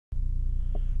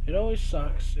It always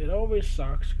sucks. It always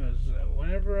sucks because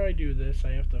whenever I do this,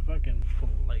 I have to fucking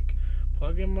like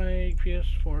plug in my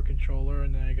PS4 controller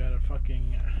and then I gotta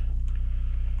fucking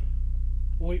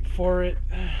wait for it.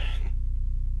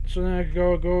 So then I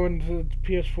go into the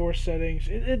PS4 settings.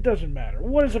 It doesn't matter.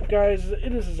 What is up, guys?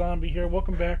 It is a zombie here.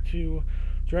 Welcome back to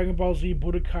Dragonball Z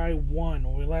Budokai 1.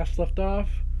 When we last left off,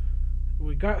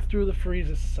 we got through the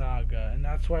Frieza saga, and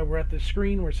that's why we're at the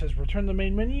screen where it says return the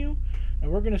main menu, and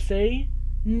we're gonna say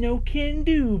no can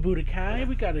do, Budokai.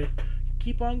 We gotta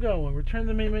keep on going. Return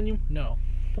the main menu? No,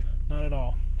 not at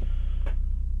all.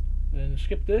 And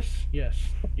skip this?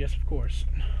 Yes, yes, of course.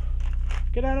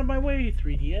 Get out of my way,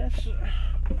 3DS.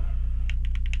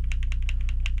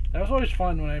 That was always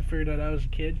fun when I figured out I was a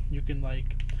kid. You can like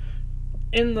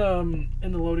in the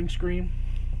loading screen,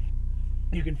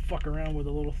 you can fuck around with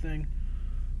a little thing.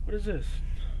 What is this?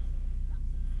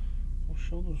 We'll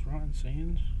show those rotten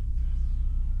sands.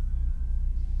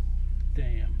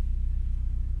 Damn.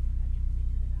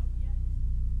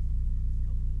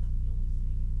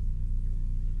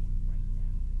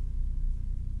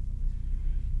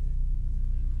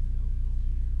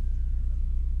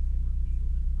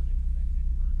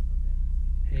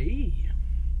 Hey.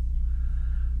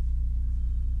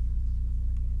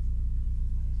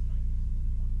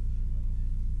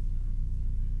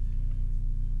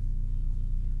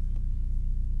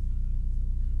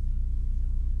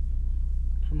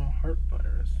 From a heart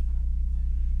virus.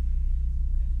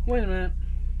 Wait a minute.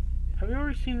 Have you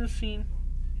already seen this scene?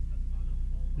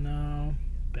 No.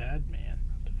 Bad man.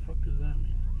 What the fuck does that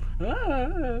mean?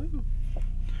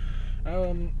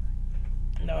 Ah!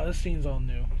 No, this scene's all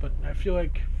new, but I feel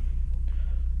like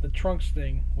the Trunks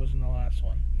thing was in the last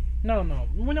one. No,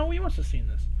 we must have seen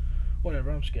this.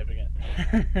 Whatever, I'm skipping it.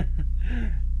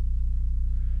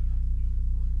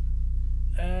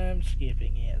 I'm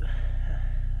skipping it.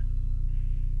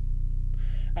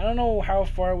 I don't know how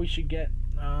far we should get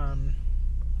in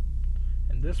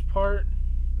this part.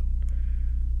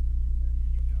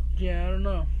 Yeah, I don't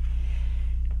know.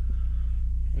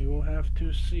 We will have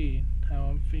to see how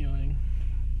I'm feeling.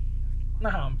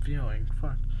 Not how I'm feeling.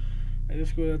 Fuck. I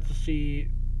just go out to see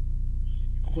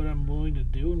what I'm willing to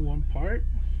do in one part.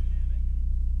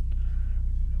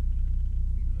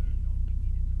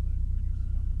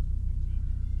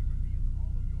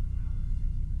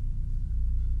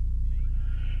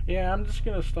 Yeah, I'm just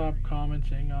gonna stop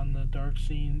commenting on the dark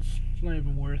scenes. It's not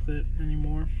even worth it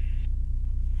anymore.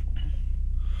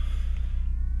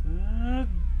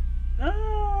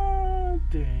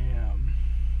 Damn.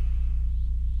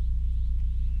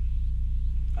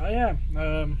 Oh yeah.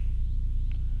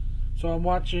 So I'm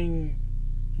watching.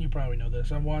 You probably know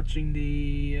this. I'm watching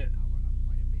the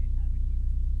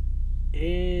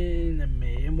anime.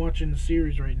 I'm watching the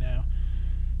series right now.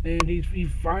 And he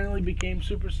finally became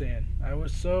Super Saiyan. I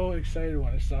was so excited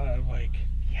when I saw it. I'm like,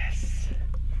 yes!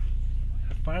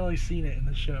 I've finally seen it in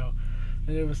the show.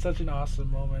 And it was such an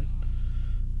awesome moment.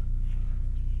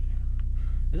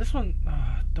 And this one,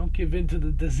 don't give in to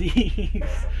the disease.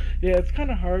 Yeah, it's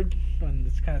kind of hard when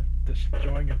it's kind of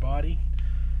destroying your body.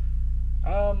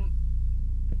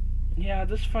 Yeah,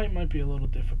 this fight might be a little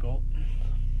difficult.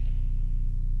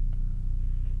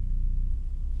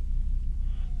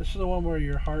 This is the one where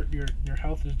your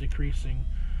health is decreasing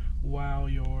while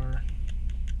you're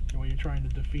trying to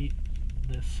defeat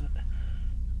this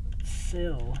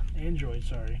android.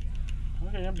 Sorry.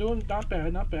 Okay, I'm doing not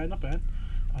bad.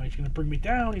 Oh, he's gonna bring me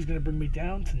down. He's gonna bring me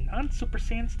down to non-Super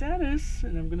Saiyan status,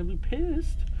 and I'm gonna be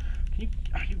pissed.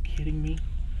 Are you kidding me?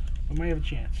 We might have a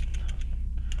chance.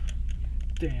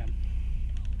 Damn.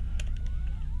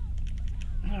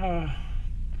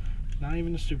 Not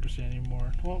even a Super Saiyan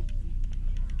anymore. Well.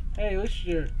 Hey, at least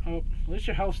your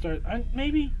health starts.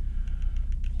 Maybe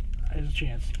there's a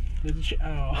chance.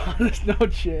 Oh, there's no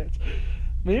chance.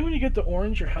 Maybe when you get the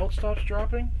orange, your health stops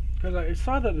dropping. Because I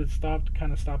saw that it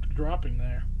kind of stopped dropping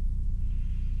there.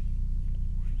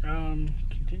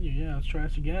 Continue. Yeah, let's try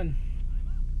this again.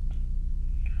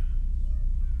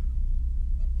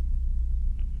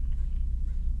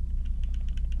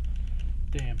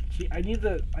 Damn. See, I need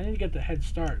to get the head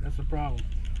start. That's the problem.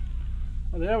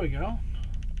 Oh, there we go.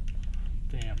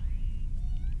 Damn.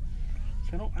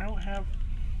 So I don't have.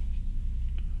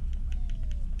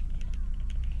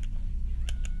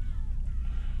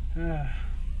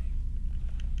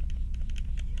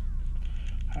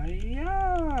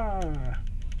 Hiya!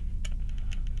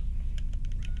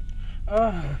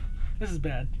 This is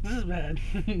bad. This is bad.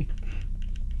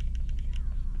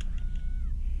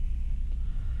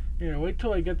 Yeah, wait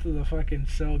till I get to the fucking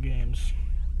Cell games.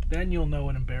 Then you'll know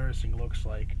what embarrassing looks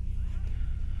like.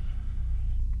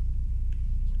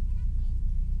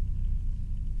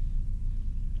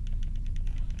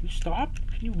 you stop?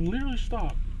 Can you literally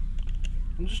stop?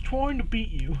 I'm just trying to beat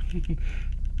you.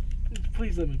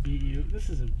 Please let me beat you. This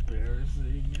is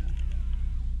embarrassing.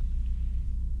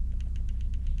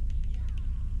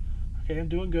 Okay, I'm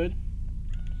doing good.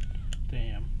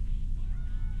 Damn.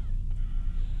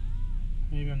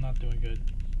 Maybe I'm not doing good.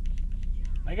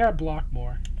 I gotta block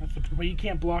more. That's the, but you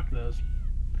can't block those.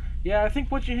 Yeah, I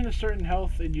think once you hit a certain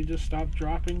health and you just stop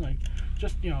dropping, like,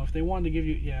 just, you know, if they wanted to give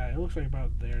you, yeah, it looks like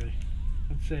about there.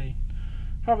 Let's say,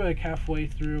 probably like halfway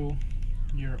through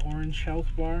your orange health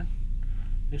bar,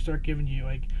 they start giving you,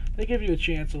 like, they give you a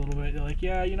chance a little bit. They're like,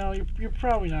 yeah, you know, you're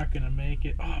probably not gonna make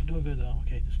it. Oh, I'm doing good though.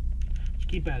 Okay, just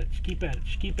keep at it. Just keep at it.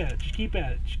 Just keep at it. Just keep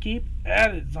at it. Just keep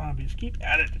at it, zombies. Keep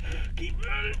at it. Keep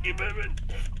at it. Keep at it.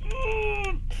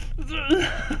 Oh.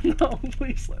 No,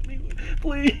 please let me win.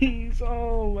 Please.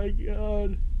 Oh my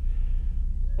god.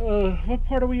 What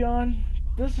part are we on?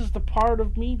 This is the part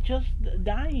of me just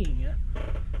dying.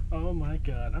 Oh my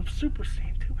god. I'm Super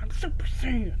Saiyan too. I'm Super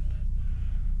Saiyan.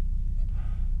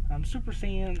 I'm Super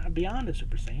Saiyan beyond a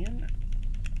Super Saiyan.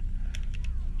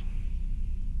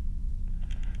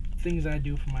 Things I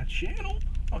do for my channel.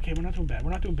 Okay, we're not doing bad.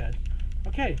 We're not doing bad.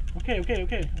 Okay, okay, okay,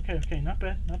 okay, okay, okay. Not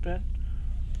bad, not bad.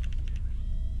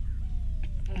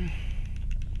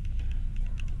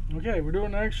 Okay, we're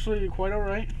doing actually quite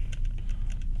alright.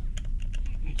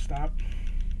 Stop.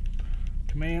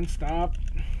 Command, stop.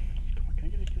 Come on, can I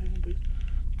get in, please?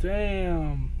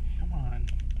 Damn. Come on.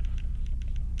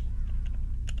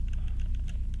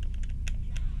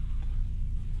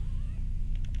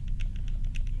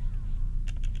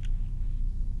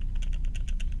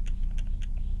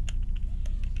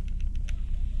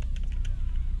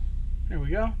 There we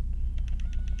go.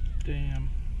 Damn.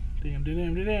 Damn,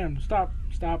 damn, damn, damn. Stop,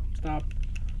 stop, stop.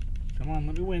 Come on,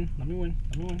 let me win. Let me win.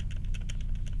 Let me win.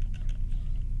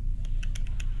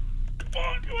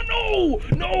 Oh,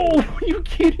 no! No! Are you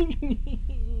kidding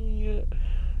me?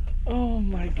 Oh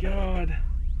my god.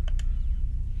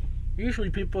 Usually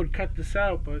people would cut this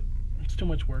out, but it's too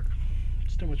much work.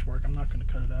 It's too much work. I'm not going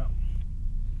to cut it out.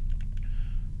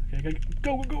 Okay, I gotta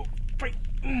go, go, go. Fight.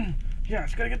 Yeah, I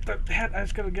just gotta get the head. I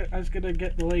just gotta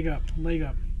get the leg up. Leg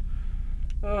up.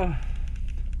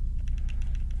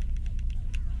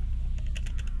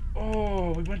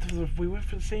 Oh, we went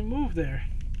for the same move there.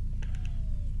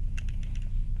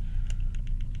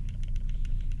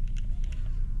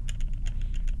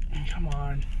 Come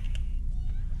on.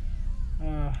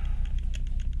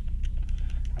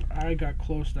 I got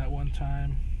close that one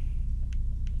time.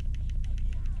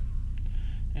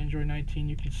 Android 19,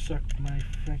 you can suck my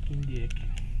freaking dick.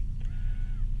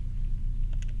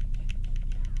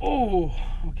 Oh,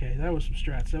 okay, that was some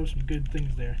strats. That was some good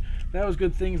things there. That was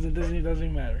good things that doesn't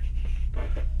even matter.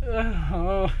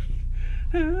 Oh.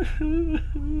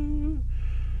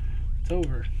 It's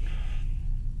over.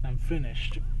 I'm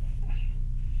finished.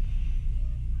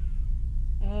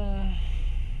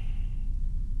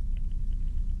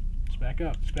 Let's back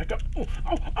up. Let's back up. Oh,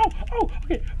 oh, oh, oh.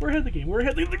 Okay, we're ahead of the game. We're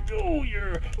ahead of the game. Oh,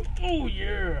 yeah. Oh,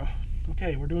 yeah.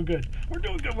 Okay, we're doing good. We're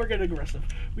doing good. We're getting aggressive.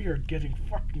 We are getting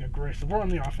fucking aggressive. We're on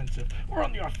the offensive. We're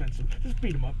on the offensive. Just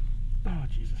beat him up. Oh,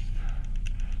 Jesus.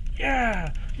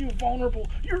 Yeah! You vulnerable.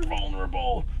 You're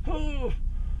vulnerable. Oh,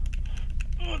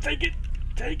 oh, take it.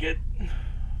 Take it.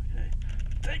 Okay.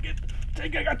 Take it.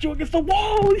 Take it. I got you against the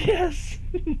wall. Yes.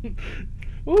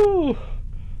 Ooh.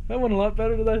 That went a lot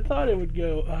better than I thought it would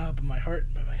go. But my heart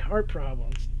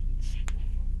problems.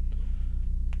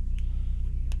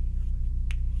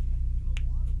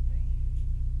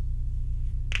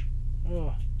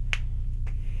 Oh.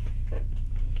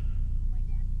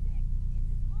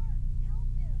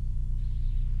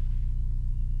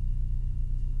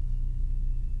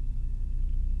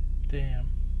 Damn.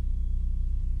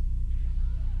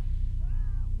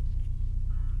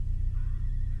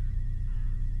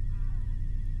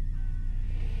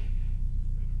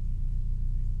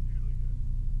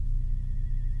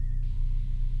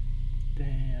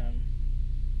 Damn.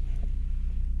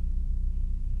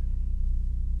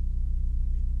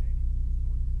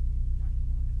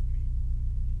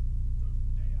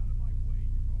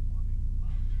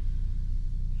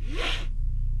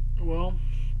 Well,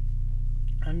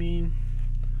 I mean,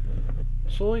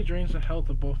 slowly drains the health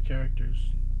of both characters.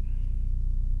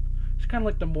 It's kind of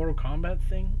like the Mortal Kombat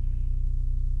thing.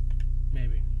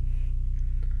 Maybe.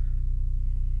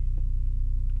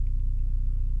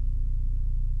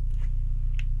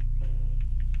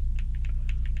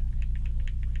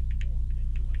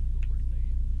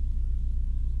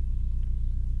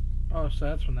 Oh, so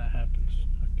that's when that happens.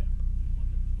 Okay.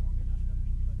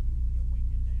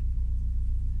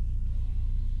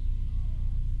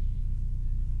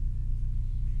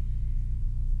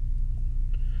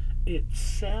 It's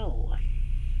Cell.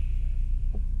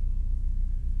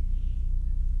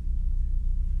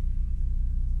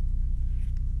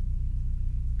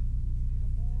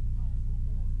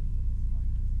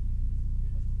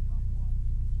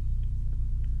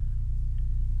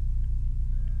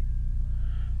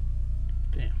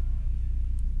 Damn.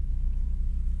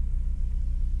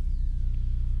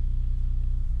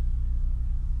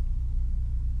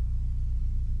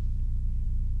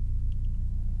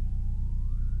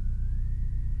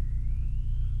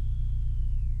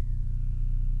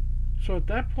 So at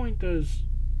that point, does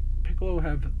Piccolo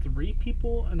have 3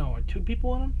 people? No, 2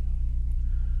 people in him?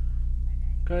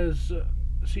 Because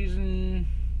season,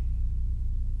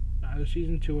 either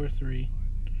season 2 or 3.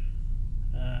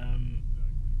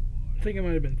 I think it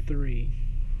might have been 3.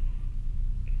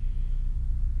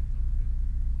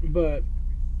 But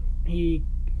he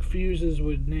fuses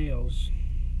with Nails.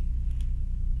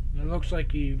 It looks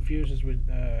like he fuses with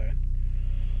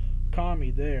Kami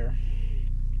there.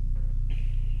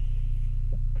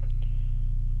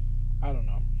 I don't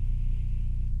know.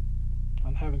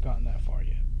 I haven't gotten that far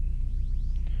yet.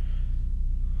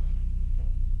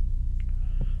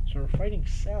 So we're fighting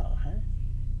Cell, huh?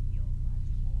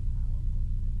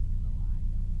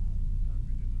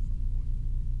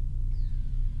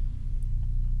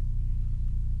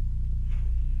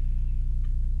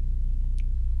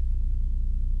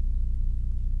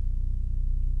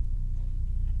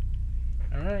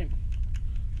 Alright.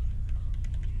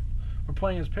 We're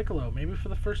playing as Piccolo. Maybe for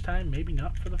the first time, maybe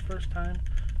not for the first time.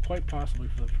 Quite possibly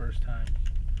for the first time.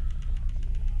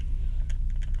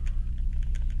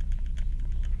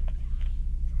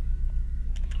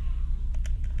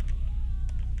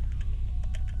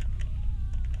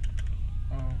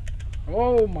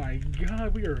 Oh my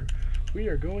god, we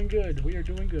are going good. We are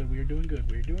doing good. We are doing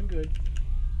good. We are doing good.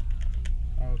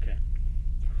 Okay.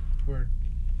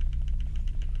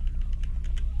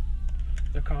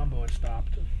 The combo has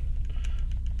stopped.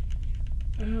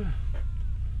 Come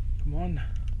on.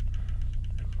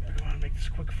 Come on, make this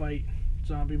a quick fight.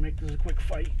 Zombie, make this a quick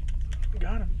fight.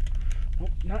 Got him.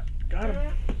 Nope, not. Got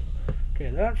him.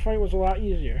 Okay, that fight was a lot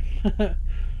easier.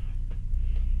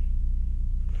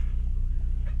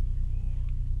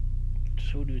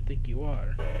 Who do you think you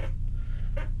are?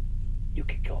 You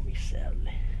can call me Cell.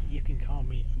 You can call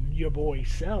me your boy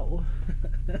Cell.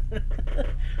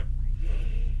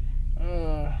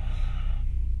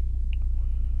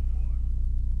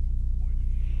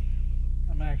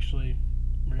 I'm actually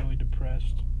really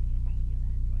depressed.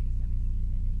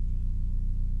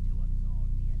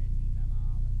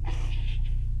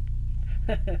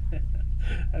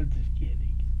 I'm just kidding.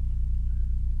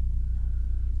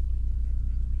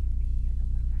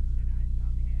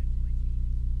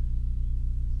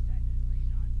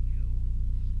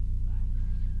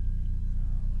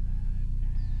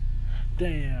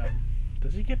 Damn.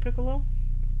 Does he get Piccolo?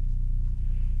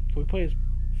 So we play as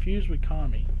fused with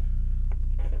Kami.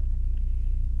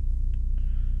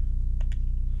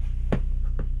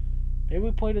 Maybe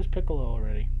we played as Piccolo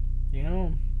already. You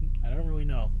know, I don't really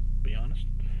know, to be honest.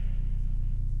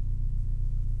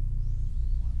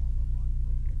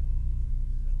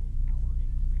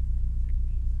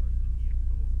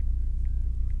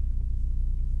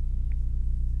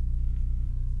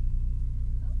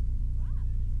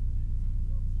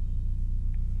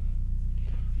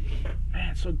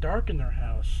 Man, it's so dark in their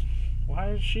house.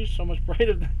 Why is she so much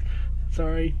brighter than...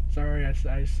 Sorry,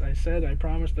 I said, I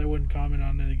promised I wouldn't comment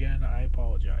on it again. I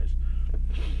apologize.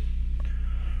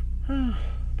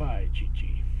 Bye,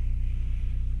 Chi-Chi.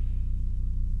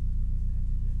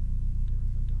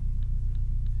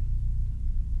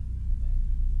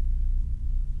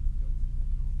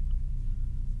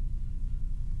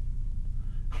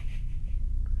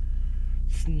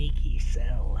 Sneaky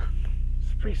Cell.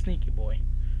 It's a pretty sneaky boy.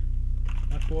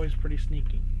 That boy's pretty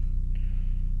sneaky.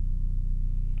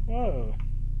 Whoa.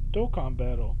 Dokkan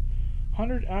battle.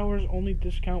 100 hours only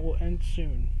discount will end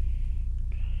soon.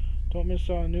 Don't miss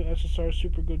out on new SSR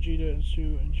Super Gogeta and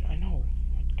Sue. I know.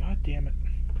 God damn it.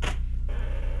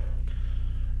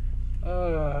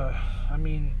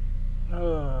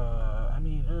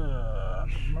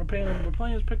 We're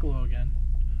playing as Piccolo again.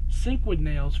 Sync with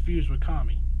Nails, fused with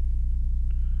Kami.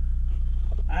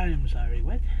 I'm sorry,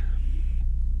 what?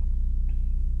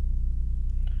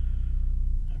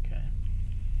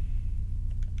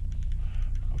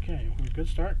 Okay, good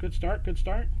start.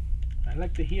 I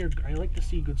like to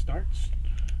see good starts.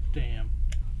 Damn.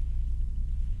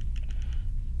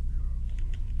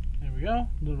 There we go.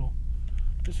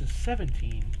 This is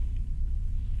 17.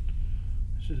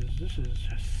 This is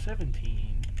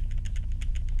 17.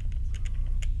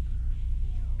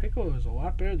 Piccolo is a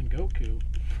lot better than Goku.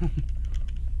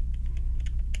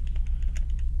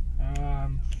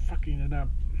 I'm fucking it up.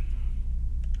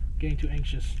 Getting too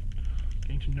anxious.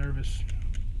 Getting too nervous.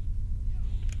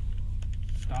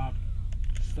 Stop.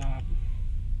 Stop.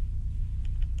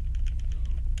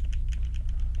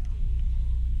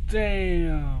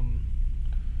 Damn.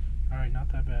 Alright,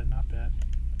 not that bad, not bad.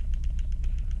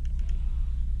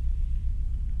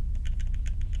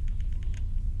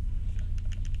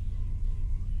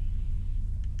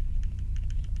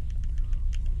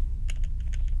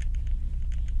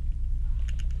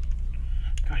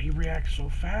 God, he reacts so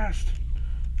fast.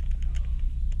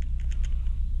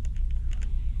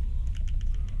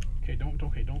 Okay,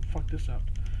 don't fuck this up.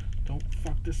 Don't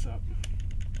fuck this up.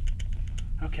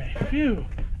 Okay, phew.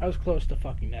 I was close to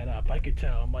fucking that up. I could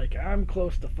tell. I'm like, I'm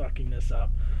close to fucking this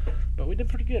up. But we did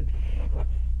pretty good.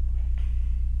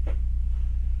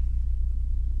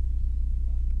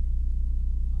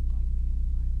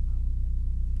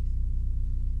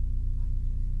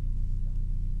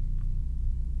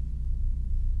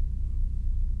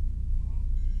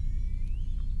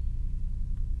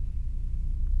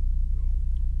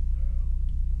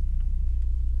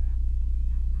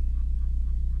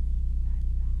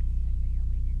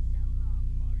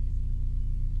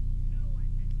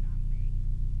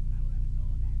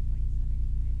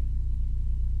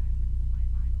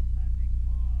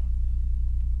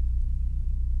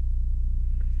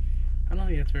 I don't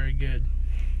think that's very good.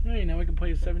 Hey, now we can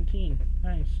play 17.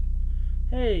 Nice.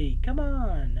 Hey, come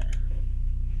on!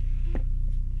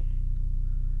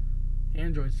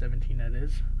 Android 17, that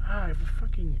is. Ah, I have a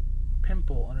fucking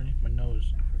pimple underneath my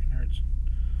nose. It fucking hurts.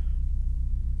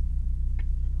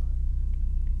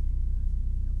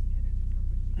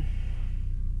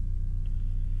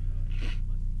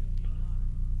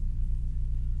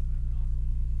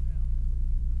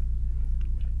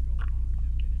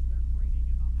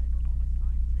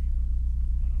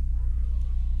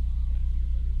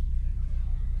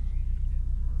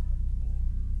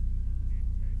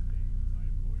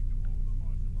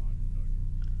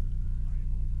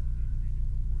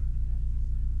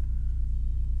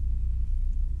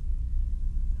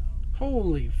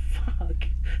 Holy fuck.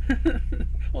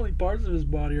 Only parts of his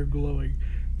body are glowing.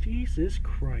 Jesus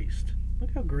Christ.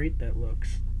 Look how great that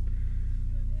looks.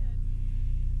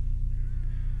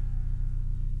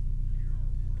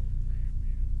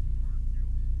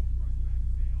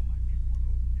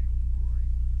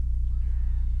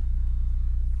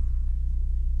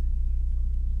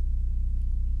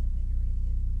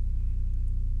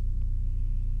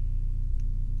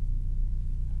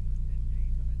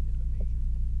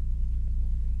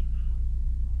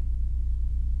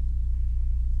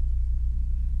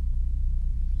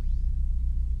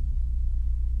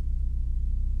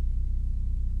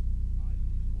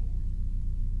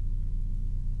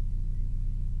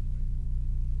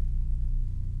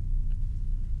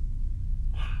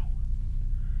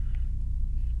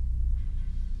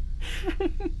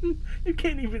 You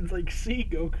can't even like see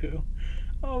Goku.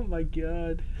 Oh my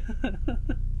god.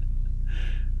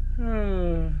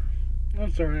 I'm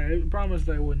sorry. I promised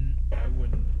I wouldn't.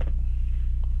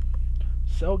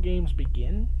 Cell games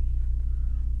begin?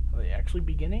 Are they actually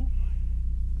beginning?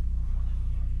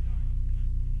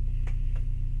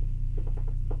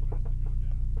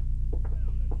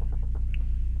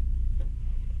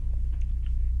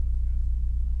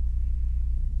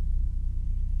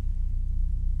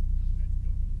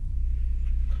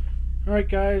 Alright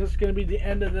guys, that's going to be the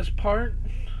end of this part.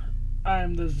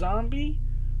 I'm the zombie.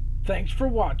 Thanks for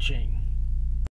watching.